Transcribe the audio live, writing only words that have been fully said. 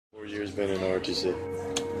years been in ROTC?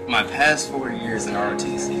 My past 4 years in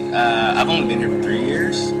ROTC. I've only been here for 3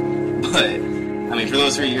 years, but I mean, for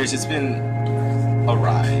those 3 years, it's been a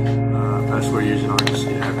ride. Past 4 years in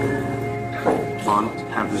ROTC have been fun,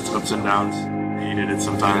 have its ups and downs. I hated it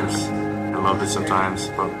sometimes, I loved it sometimes,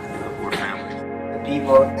 but we're family. The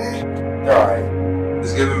people, they're alright.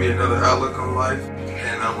 It's given me another outlook on life,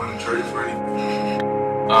 and I wouldn't trade it for anything.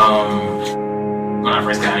 When I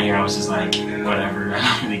first got here, I was just like, whatever, I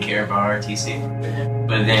don't really care about ROTC.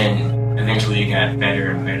 But then, eventually it got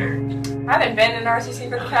better and better. I haven't been in ROTC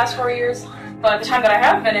for the past 4 years, but the time that I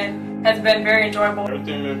have been in has been very enjoyable.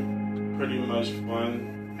 Everything been pretty much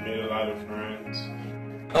fun, made a lot of friends.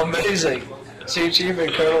 Amazing. Senior Chief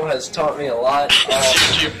and Colonel has taught me a lot.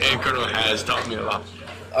 Senior Chief and Colonel has taught me a lot.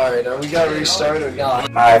 Alright, we gotta restart or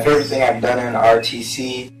not? My favorite thing I've done in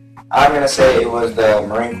ROTC, I'm going to say it was the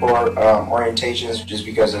Marine Corps orientations, just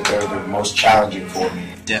because they're the most challenging for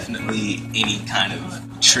me. Definitely any kind of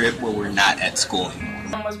trip where we're not at school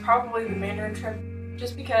anymore. Was probably the Mandarin trip,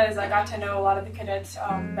 just because I got to know a lot of the cadets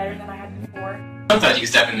better than I had before. Sometimes you can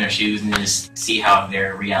step in their shoes and just see how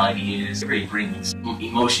their reality is. It really brings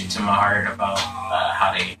emotion to my heart about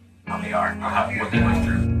how they are, or what they went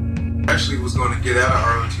through. I actually was going to get out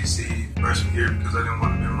of ROTC freshman year because I didn't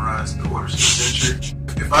want to memorize the orders of adventure.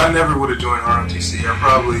 If I never would have joined ROTC, I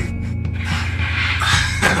probably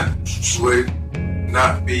would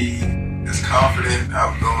not be as confident,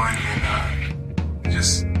 outgoing, and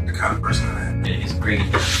just the kind of person I am. It's great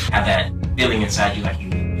to have that feeling inside you like you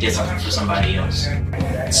did something for somebody else.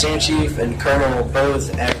 Senior Chief and Colonel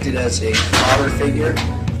both acted as a father figure,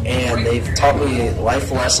 and they've taught me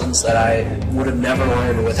life lessons that I would have never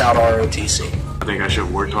learned without ROTC. I think I should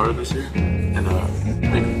have worked harder this year, and I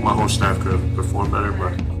think my whole staff could have performed better,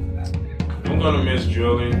 but I'm going to miss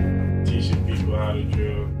drilling, teaching people how to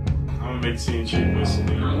drill. I'm going to make Senior Chief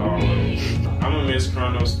listening always. I'm going to miss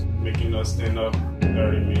Chronos making us stand up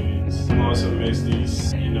 30 minutes. I'm also miss these,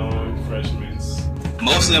 freshmen.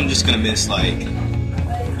 Mostly I'm just going to miss, like,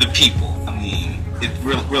 the people. I mean,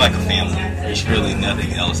 we're like a family. There's really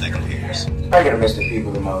nothing else that compares. I'm probably going to miss the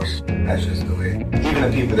people the most. That's just the way. Even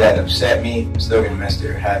the people that upset me, I'm still going to miss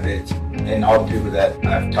their habits. And all the people that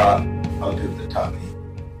I've taught, all the people that taught me.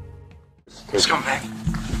 Let's come back.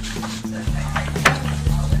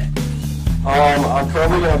 I'm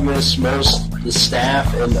probably going to miss most the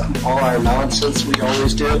staff and all our nonsense we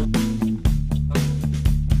always do.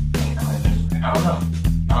 I don't know.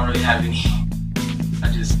 I don't really have any.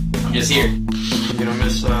 I'm just here. You gonna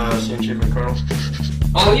miss Senior Chief and Colonel?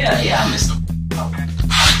 Oh yeah, I miss them.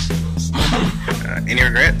 Any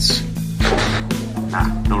regrets? Nah,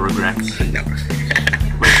 no regrets. No.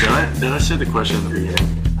 Wait, did I say the question at the beginning?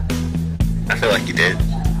 I feel like you did.